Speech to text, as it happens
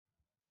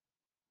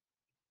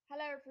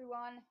Hello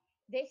everyone.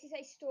 This is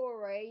a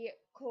story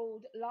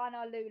called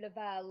Lana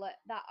Lavelle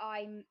that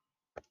I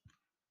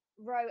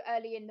wrote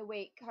early in the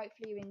week.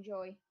 Hopefully you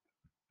enjoy.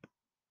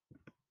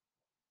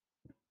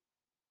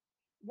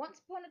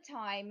 Once upon a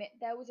time,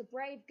 there was a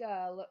brave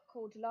girl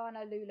called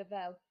Lana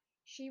Lavelle.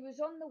 She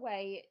was on the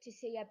way to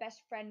see her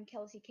best friend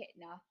Kelsey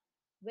Kittner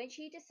when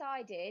she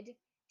decided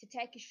to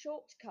take a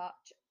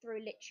shortcut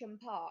through Litcham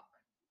Park.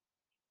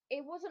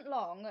 It wasn't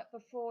long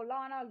before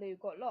Lana Lou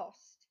got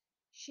lost.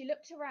 She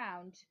looked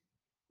around,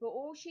 but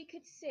all she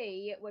could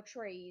see were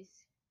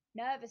trees.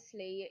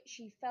 Nervously,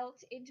 she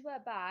felt into her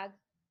bag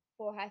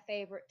for her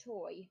favourite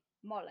toy,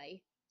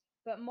 Molly,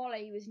 but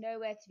Molly was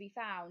nowhere to be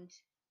found.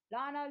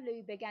 Lana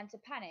Lou began to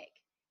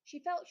panic. She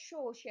felt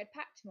sure she had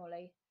packed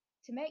Molly.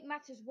 To make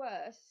matters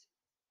worse,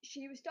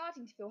 she was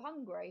starting to feel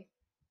hungry.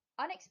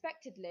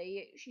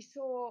 Unexpectedly, she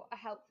saw a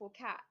helpful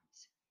cat,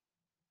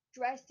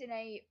 dressed in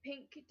a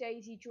pink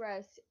daisy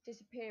dress,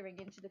 disappearing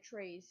into the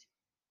trees.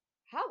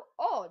 How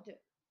odd,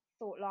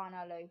 thought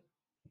Lana Lou.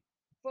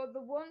 For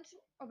the want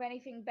of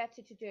anything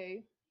better to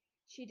do,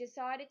 she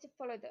decided to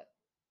follow the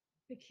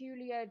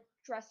peculiar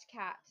dressed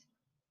cat.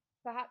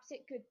 Perhaps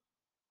it could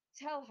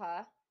tell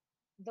her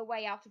the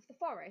way out of the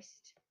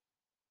forest.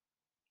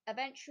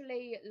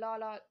 Eventually,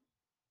 Lana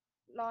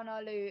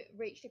Lu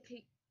reached a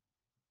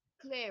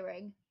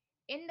clearing.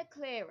 In the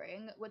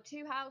clearing were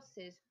two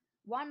houses,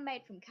 one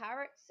made from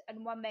carrots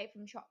and one made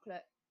from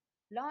chocolate.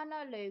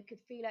 Lana Lu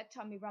could feel her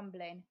tummy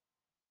rumbling.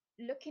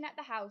 Looking at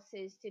the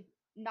houses did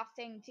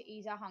nothing to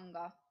ease her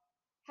hunger.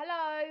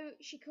 Hello,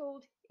 she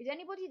called. Is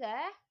anybody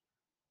there?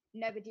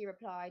 Nobody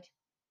replied.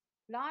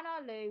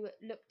 Lana Lu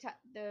looked at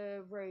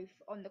the roof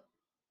on the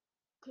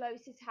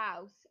closest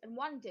house and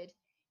wondered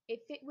if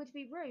it would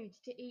be rude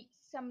to eat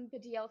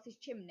somebody else's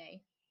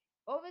chimney.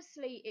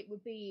 Obviously, it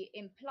would be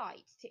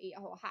impolite to eat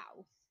a whole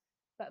house,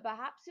 but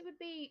perhaps it would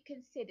be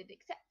considered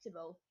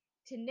acceptable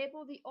to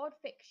nibble the odd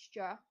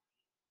fixture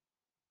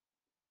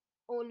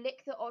or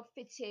lick the odd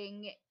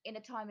fitting in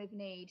a time of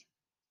need.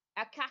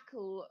 A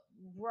cackle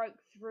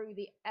broke through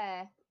the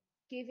air,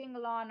 giving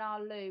Lana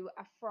Lu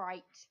a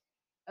fright.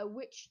 A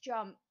witch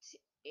jumped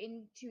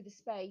into the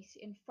space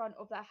in front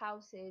of their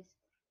houses.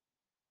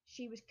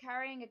 She was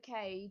carrying a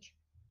cage.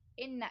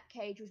 In that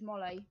cage was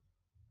Molly.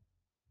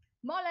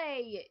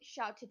 Molly!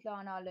 Shouted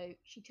Lana Lu.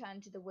 She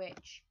turned to the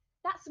witch.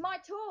 That's my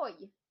toy!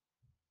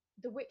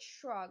 The witch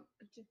shrugged.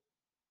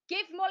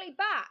 Give Molly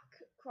back!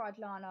 Cried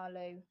Lana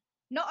Lu.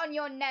 Not on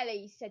your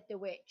Nelly, said the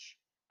witch.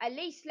 At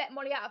least let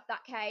Molly out of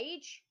that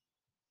cage.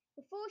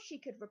 Before she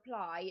could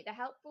reply, the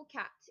helpful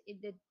cat in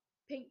the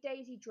pink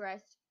daisy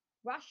dress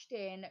rushed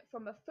in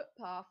from a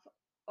footpath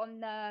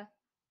on the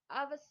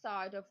other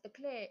side of the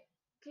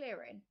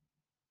clearing.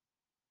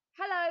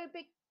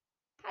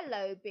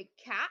 Hello, big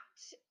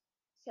cat,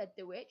 said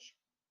the witch.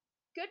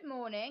 Good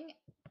morning.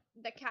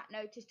 The cat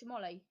noticed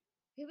Molly.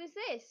 Who is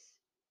this?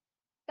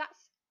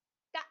 That's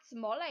that's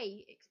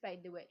Molly,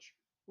 explained the witch.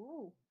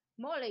 Ooh,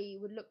 Molly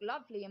would look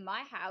lovely in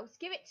my house.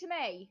 Give it to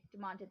me,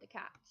 demanded the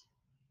cat.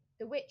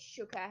 The witch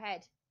shook her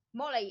head.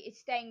 Molly is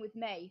staying with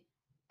me.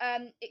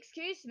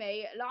 Excuse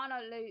me,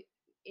 Lana Lu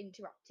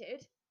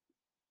interrupted.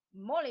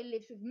 Molly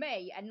lives with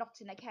me and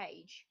not in a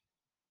cage.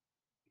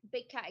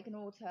 Big Cat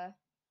ignored her.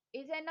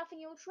 Is there nothing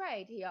you'll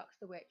trade? He asked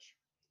the witch.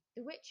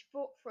 The witch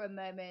thought for a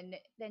moment,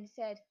 then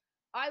said,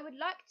 I would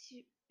like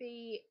to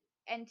be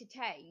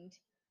entertained.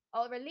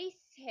 I'll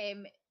release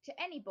him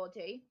to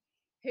anybody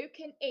who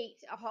can eat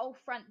a whole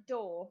front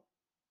door.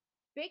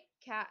 Big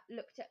Cat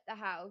looked at the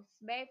house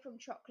made from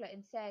chocolate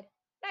and said,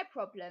 No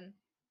problem.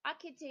 I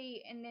could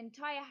eat an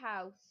entire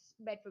house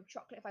made from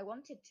chocolate if I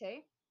wanted to.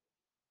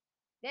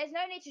 There's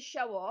no need to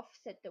show off,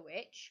 said the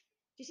witch.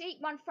 Just eat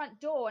one front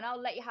door and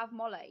I'll let you have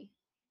Molly.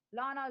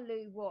 Lana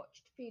Lu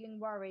watched, feeling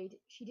worried.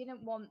 She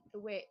didn't want the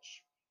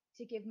witch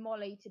to give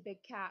Molly to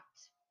Big Cat.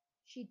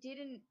 She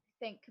didn't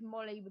think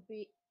Molly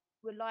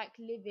would like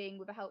living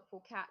with a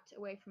helpful cat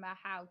away from her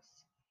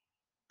house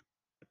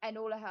and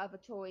all of her other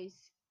toys.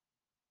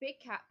 Big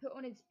Cat put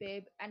on his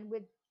bib and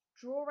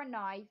withdrew a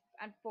knife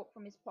and fork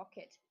from his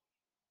pocket.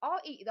 I'll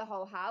eat the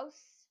whole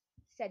house,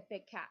 said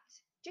Big Cat.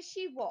 Just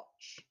you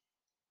watch.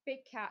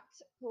 Big Cat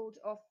pulled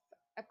off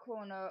a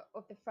corner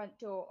of the front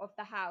door of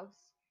the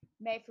house,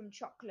 made from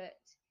chocolate.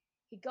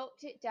 He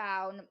gulped it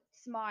down,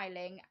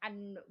 smiling,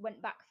 and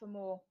went back for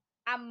more,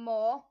 and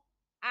more,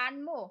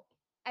 and more.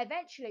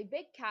 Eventually,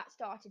 Big Cat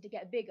started to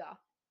get bigger.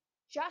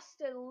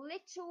 Just a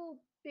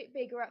little bit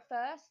bigger at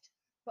first,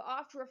 but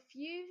after a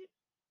few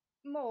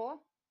more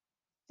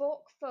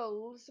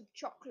forkfuls of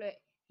chocolate,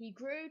 he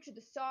grew to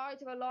the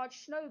size of a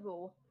large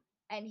snowball,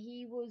 and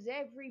he was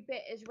every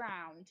bit as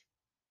round.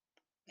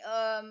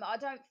 I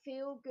don't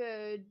feel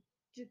good,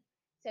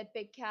 said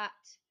Big Cat.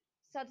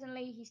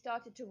 Suddenly he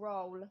started to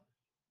roll.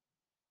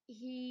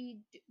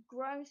 He'd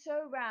grown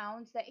so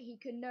round that he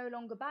could no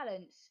longer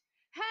balance.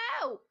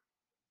 Help!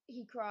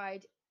 He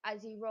cried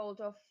as he rolled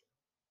off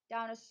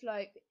down a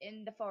slope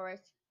in the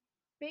forest.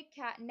 Big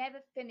Cat never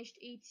finished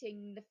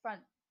eating the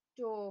front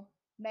door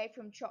made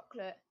from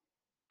chocolate,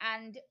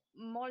 and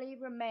Molly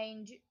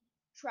remained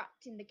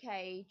trapped in the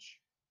cage.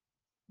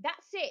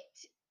 That's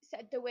it,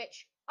 said the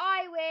witch.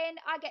 I win.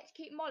 I get to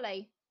keep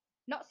Molly.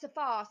 Not so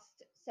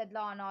fast, said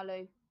Lana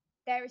Lu.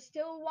 There is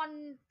still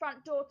one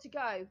front door to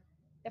go.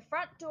 The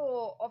front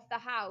door of the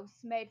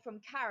house made from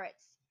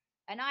carrots,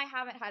 and I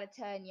haven't had a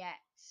turn yet.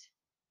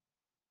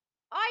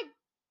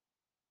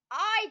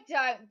 I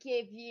don't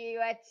give you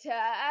a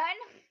turn,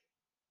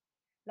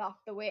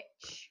 laughed the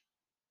witch.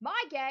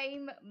 My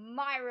game,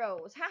 my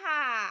rules. Ha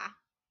ha!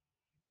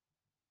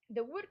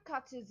 The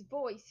woodcutter's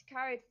voice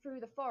carried through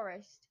the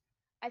forest.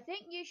 I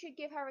think you should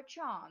give her a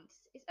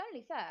chance. It's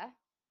only fair.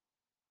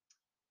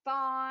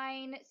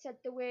 Fine, said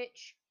the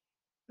witch.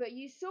 But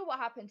you saw what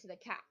happened to the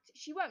cat.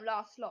 She won't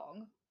last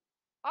long.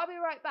 I'll be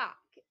right back,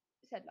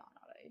 said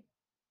Lana Lu.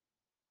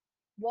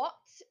 What?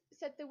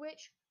 Said the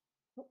witch.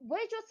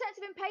 Where's your sense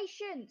of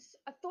impatience?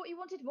 I thought you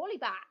wanted Molly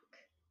back.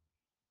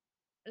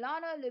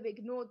 Lana Lu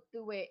ignored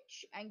the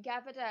witch and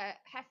gathered a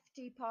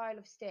hefty pile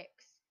of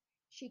sticks.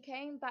 She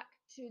came back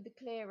to the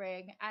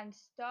clearing and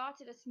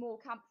started a small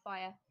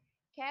campfire.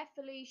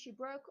 Carefully, she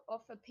broke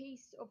off a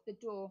piece of the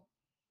door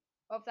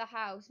of the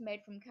house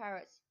made from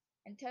carrots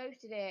and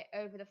toasted it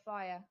over the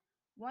fire.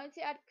 Once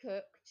it had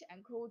cooked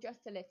and cooled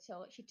just a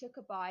little, she took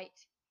a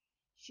bite.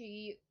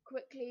 She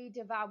quickly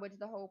devoured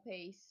the whole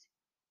piece.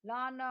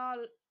 Lana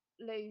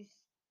Lu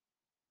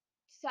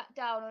sat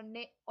down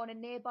on a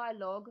nearby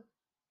log.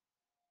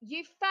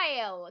 You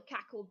fail,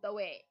 cackled the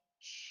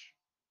witch.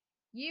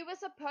 You were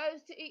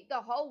supposed to eat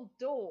the whole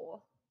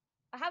door.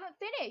 I haven't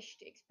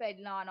finished,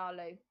 explained Lana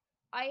Lu.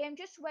 I am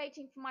just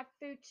waiting for my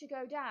food to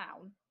go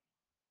down.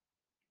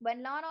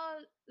 When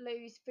Lana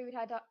Lu's food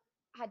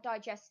had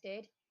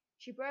digested,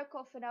 she broke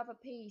off another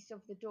piece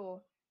of the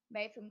door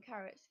made from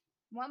carrots.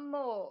 One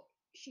more.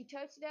 She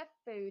toasted her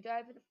food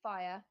over the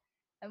fire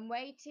and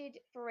waited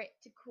for it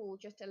to cool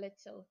just a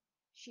little.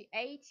 She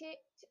ate it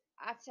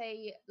at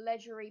a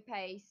leisurely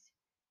pace,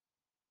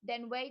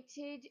 then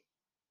waited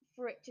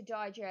for it to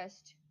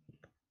digest.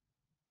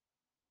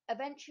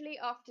 Eventually,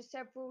 after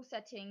several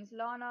settings,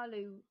 Lana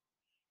Lu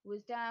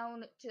was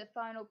down to the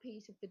final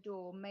piece of the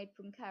door made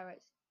from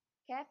carrots.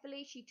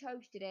 Carefully, she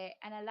toasted it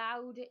and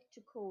allowed it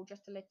to cool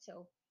just a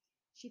little.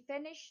 She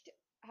finished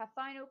her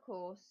final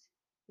course.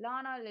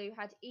 Lana Lu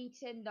had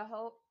eaten the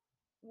whole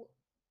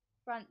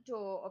front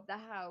door of the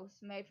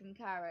house made from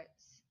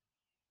carrots.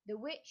 The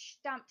witch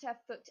stamped her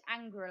foot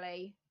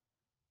angrily.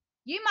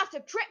 You must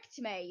have tricked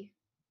me,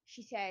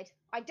 she said.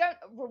 I don't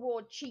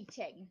reward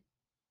cheating.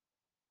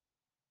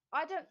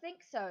 I don't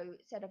think so,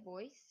 said a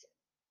voice.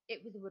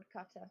 It was the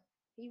woodcutter.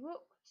 He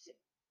walked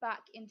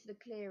back into the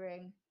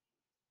clearing,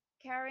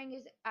 carrying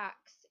his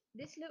axe.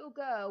 This little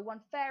girl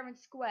won fair and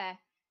square.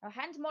 Now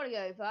hand Molly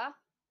over,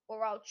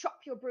 or I'll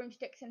chop your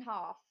broomsticks in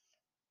half.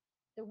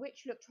 The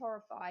witch looked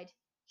horrified.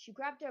 She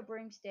grabbed her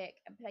broomstick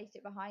and placed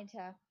it behind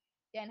her.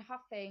 Then,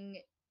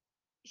 huffing,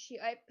 she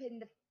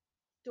opened the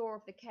door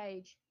of the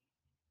cage.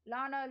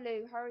 Lana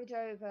Lu hurried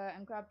over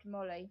and grabbed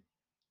Molly,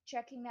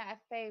 checking that her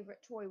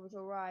favourite toy was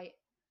all right.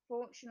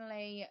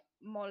 Fortunately,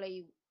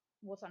 Molly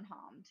was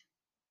unharmed.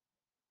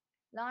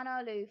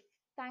 Lana Lu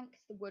thanked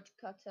the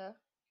woodcutter,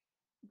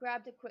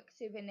 grabbed a quick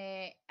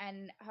souvenir,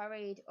 and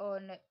hurried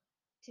on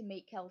to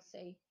meet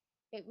Kelsey.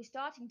 It was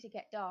starting to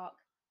get dark.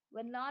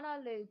 When Lana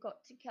Lu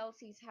got to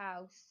Kelsey's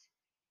house,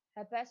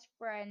 her best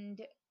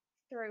friend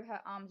threw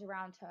her arms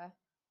around her.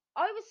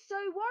 I was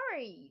so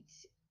worried,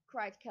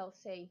 cried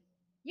Kelsey.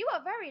 You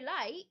are very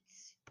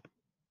late.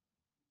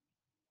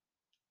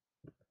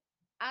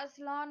 As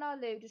Lana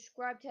Lu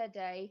described her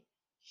day,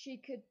 she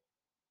could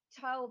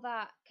tell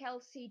that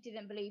Kelsey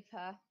didn't believe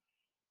her.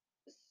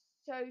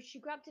 So she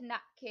grabbed a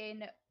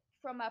napkin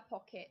from her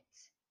pocket.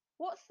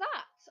 What's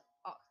that?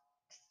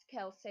 Asked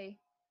Kelsey.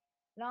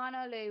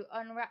 Lana Lu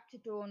unwrapped a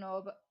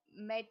doorknob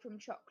made from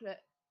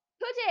chocolate.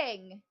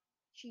 Pudding,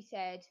 she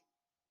said.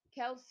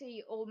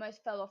 Kelsey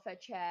almost fell off her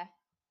chair.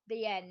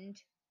 The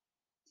end.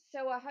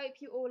 So I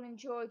hope you all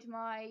enjoyed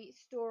my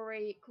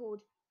story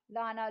called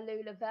Lana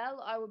Lu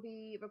Lavelle. I will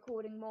be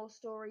recording more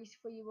stories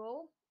for you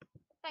all.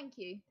 Thank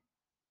you.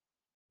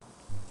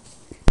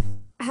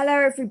 Hello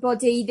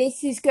everybody,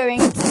 this is going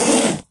to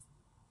be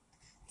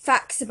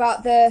facts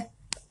about the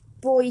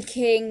boy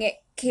king,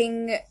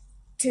 King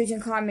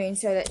Tutankhamun.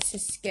 So let's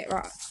just get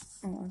right.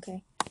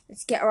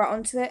 Let's get right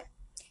onto it.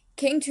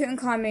 King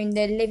Tutankhamun,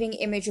 the living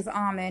image of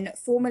Amun,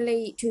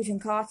 formerly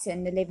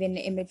Tutankhaten, the living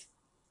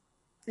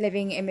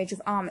image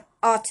of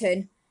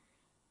Aten,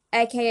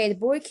 aka the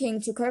boy king,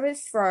 took over the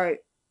throne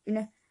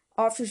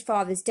after his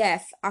father's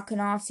death,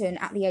 Akhenaten,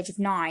 at the age of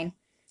 9.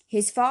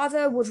 His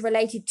father was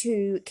related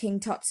to King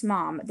Tut's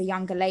mum, the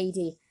younger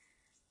lady.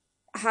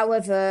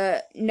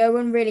 However, no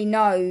one really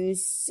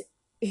knows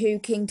who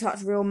King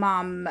Tut's real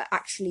mum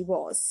actually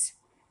was.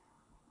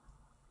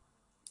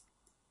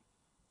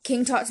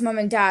 King Tut's mum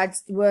and dad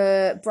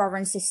were brother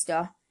and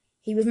sister.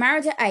 He was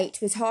married at 8 to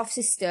his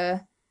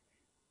half-sister,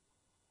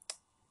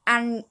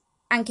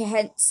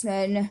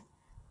 Ankhehentsman.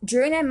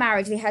 During their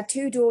marriage, they had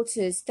 2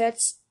 daughters,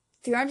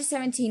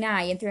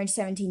 317A and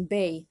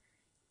 317B.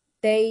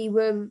 They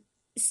were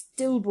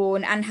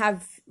stillborn and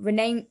have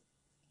renamed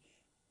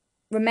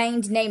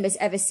remained nameless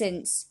ever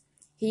since.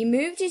 He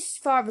moved his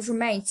father's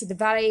remains to the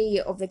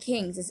Valley of the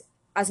Kings,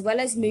 as well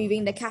as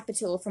moving the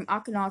capital from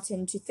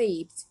Akhenaten to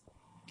Thebes.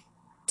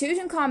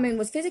 Tutankhamun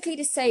was physically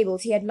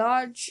disabled. He had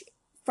large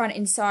front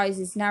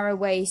incisors, narrow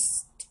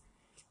waist,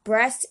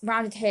 breast,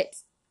 rounded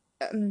hips,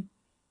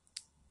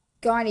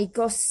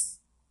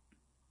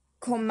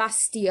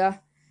 gynecomastia.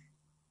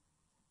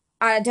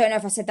 I don't know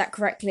if I said that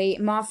correctly.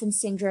 Marfan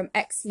syndrome,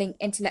 X-linked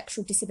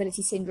intellectual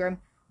disability syndrome,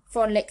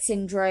 Von-Licht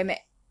syndrome,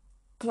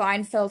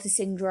 Klinefelter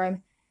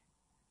syndrome,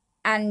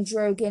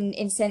 androgen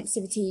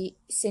insensitivity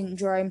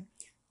syndrome,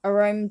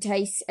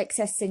 aromatase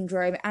excess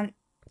syndrome, and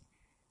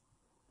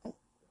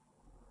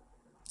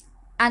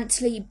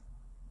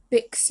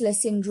Antley-Bixler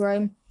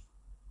syndrome,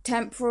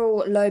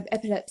 temporal lobe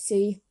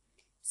epilepsy,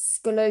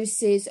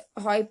 scoliosis,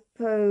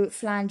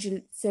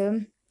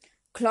 hypophalangism,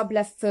 club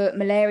left foot,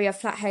 malaria,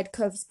 flathead,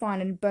 curved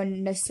spine, and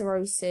bone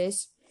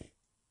necrosis.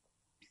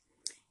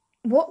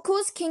 What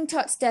caused King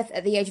Tut's death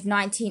at the age of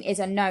 19 is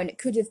unknown. It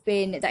could have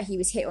been that he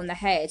was hit on the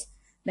head.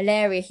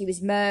 Malaria, he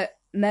was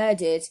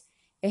murdered.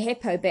 A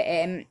hippo bit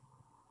him,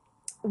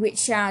 which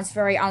sounds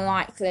very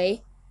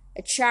unlikely.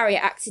 A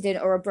chariot accident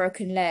or a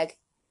broken leg.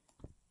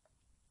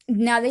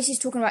 Now this is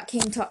talking about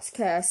King Tut's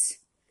curse.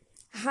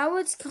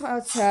 Howard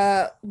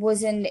Carter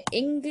was an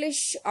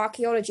English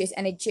archaeologist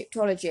and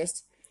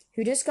Egyptologist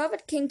who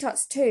discovered King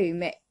Tut's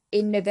tomb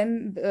in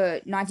November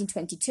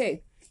 1922.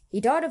 He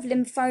died of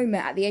lymphoma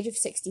at the age of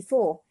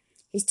 64.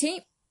 His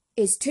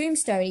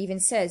tombstone even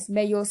says,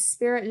 "May your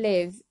spirit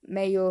live,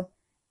 may you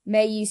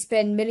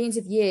spend millions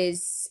of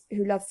years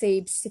who love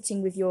Thebes,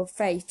 sitting with your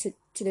face to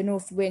the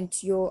north wind,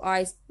 to your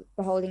eyes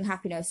beholding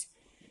happiness."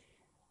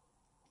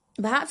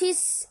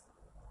 Perhaps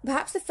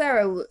the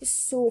pharaoh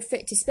saw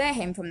fit to spare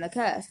him from the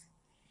curse.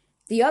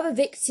 The other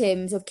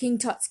victims of King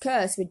Tut's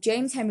curse were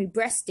James Henry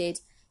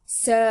Breasted,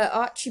 Sir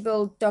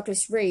Archibald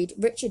Douglas Reed,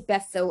 Richard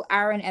Bethel,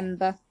 Aaron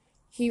Ember,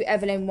 Hugh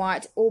Evelyn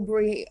White,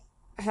 Aubrey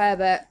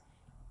Herbert,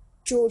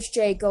 George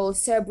J. Gold,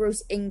 Sir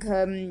Bruce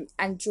Ingham,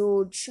 and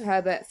George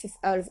Herbert, 5th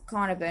Earl of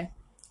Carnarvon.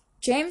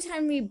 James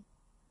Henry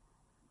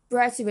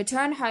Breasted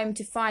returned home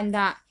to find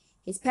that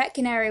his pet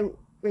canary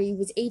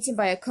was eaten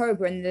by a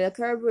cobra and the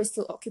cobra was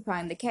still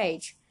occupying the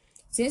cage.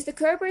 Since the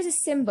cobra is a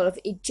symbol of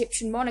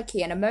Egyptian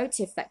monarchy and a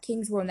motif that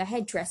kings wore on their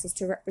headdresses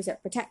to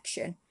represent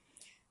protection.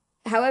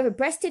 However,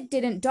 Breasted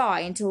didn't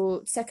die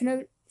until 2nd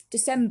of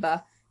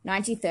December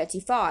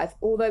 1935,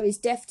 although his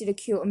death did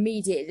occur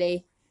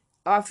immediately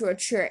after a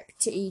trip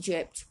to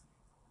Egypt.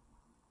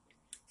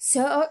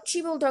 Sir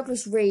Archibald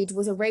Douglas Reed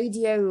was a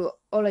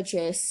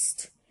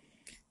radiologist.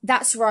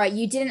 That's right,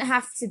 you didn't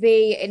have to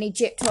be an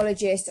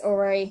Egyptologist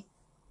or a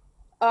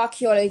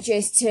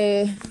archaeologist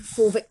to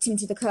fall victim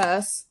to the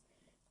curse.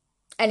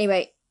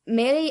 Anyway,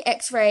 merely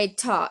x-rayed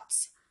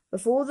Tut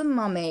before the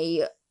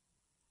mummy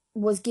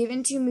was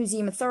given to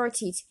museum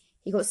authorities.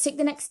 He got sick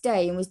the next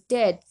day and was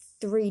dead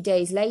 3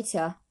 days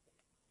later.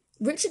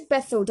 Richard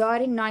Bethel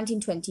died in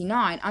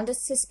 1929 under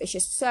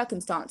suspicious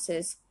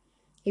circumstances.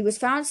 He was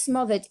found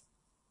smothered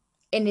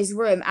in his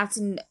room at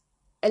an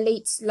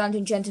elite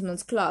London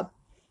gentleman's club.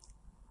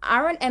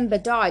 Aaron Ember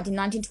died in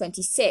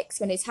 1926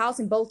 when his house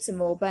in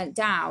Baltimore burnt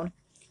down,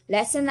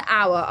 less than an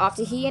hour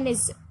after he and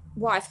his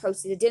wife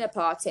hosted a dinner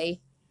party.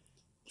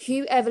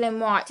 Hugh Evelyn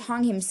White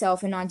hung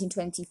himself in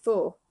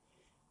 1924.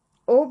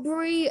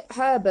 Aubrey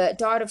Herbert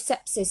died of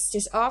sepsis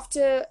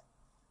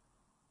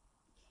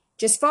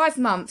just 5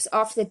 months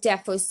after the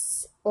death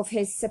of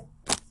his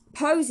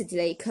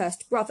supposedly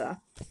cursed brother.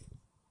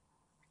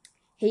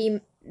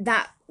 There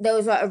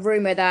was a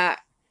rumour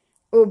that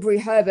Aubrey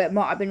Herbert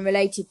might have been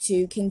related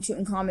to King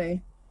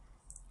Tutankhamun.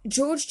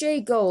 George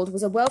J. Gold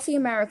was a wealthy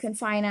American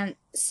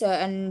financier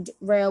and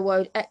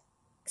railroad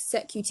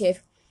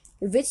executive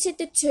who visited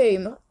the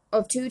tomb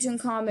of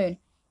Tutankhamun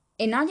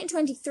in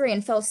 1923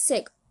 and fell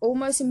sick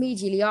almost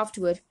immediately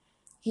afterward.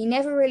 He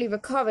never really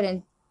recovered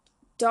and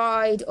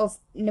died of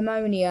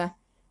pneumonia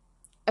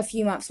a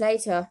few months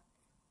later.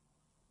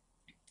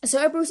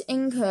 Sir Bruce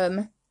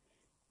Ingham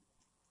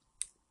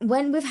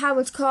went with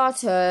Howard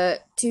Carter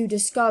to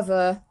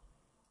discover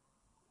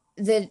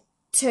the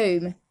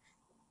tomb.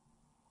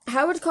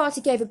 Howard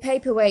Carter gave a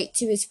paperweight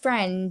to his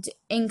friend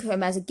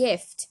Ingham as a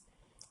gift.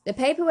 The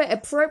paperweight,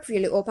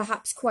 appropriately or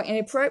perhaps quite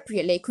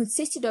inappropriately,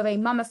 consisted of a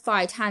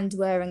mummified hand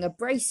wearing a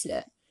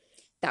bracelet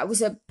that was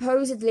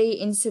supposedly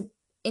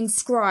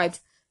inscribed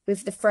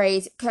with the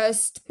phrase,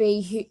 "Cursed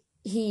be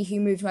he who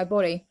moved my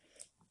body."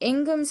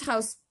 Ingham's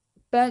house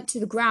burnt to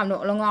the ground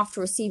not long after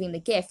receiving the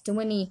gift, and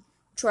when he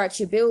tried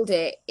to build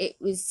it,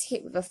 it was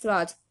hit with a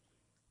flood.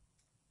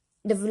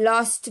 The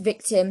last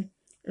victim,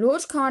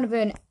 Lord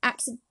Carnarvon,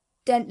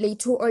 accidentally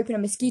tore open a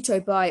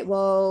mosquito bite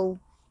while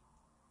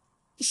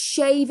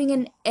shaving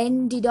and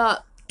ended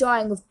up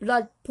dying of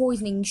blood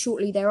poisoning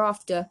shortly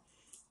thereafter.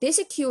 This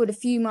occurred a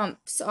few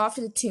months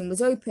after the tomb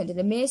was opened, and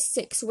a mere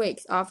 6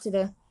 weeks after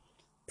the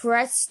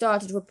press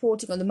started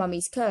reporting on the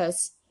mummy's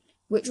curse,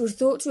 which was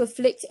thought to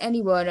afflict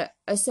anyone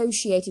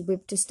associated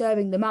with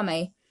disturbing the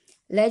mummy.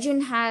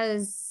 Legend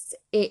has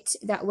it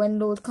that when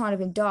Lord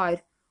Carnarvon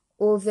died,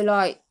 all of the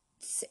light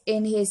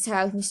in his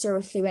tales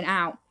mysteriously went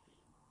out.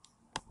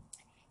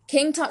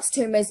 King Tut's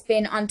tomb has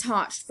been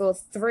untouched for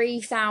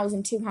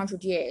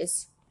 3,200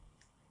 years.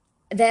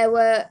 There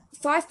were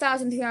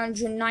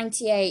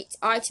 5,398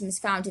 items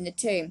found in the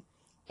tomb,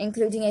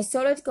 including a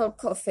solid gold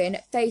coffin,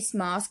 face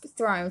mask,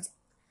 thrones,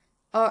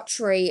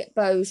 archery,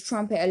 bows,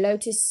 trumpet, a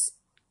lotus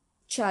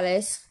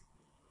chalice,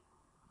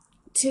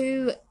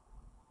 2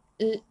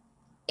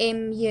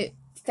 imu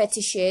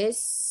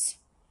fetishes,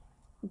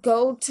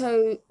 gold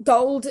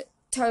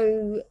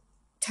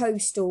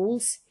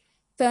toadstools,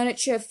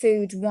 furniture,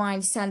 food,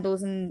 wine,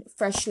 sandals, and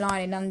fresh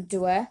linen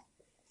underwear.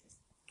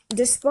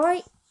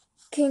 Despite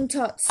King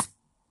Tut's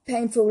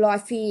painful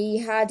life, he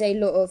had a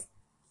lot of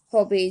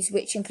hobbies,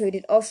 which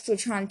included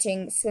ostrich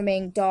hunting,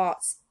 swimming,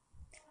 darts.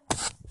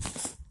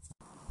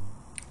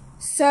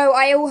 So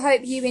I all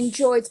hope you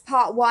enjoyed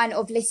part 1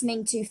 of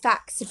listening to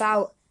facts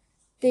about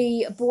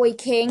the boy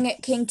king,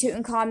 King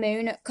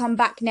Tutankhamun. Come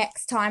back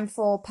next time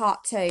for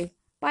part 2.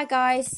 Bye guys.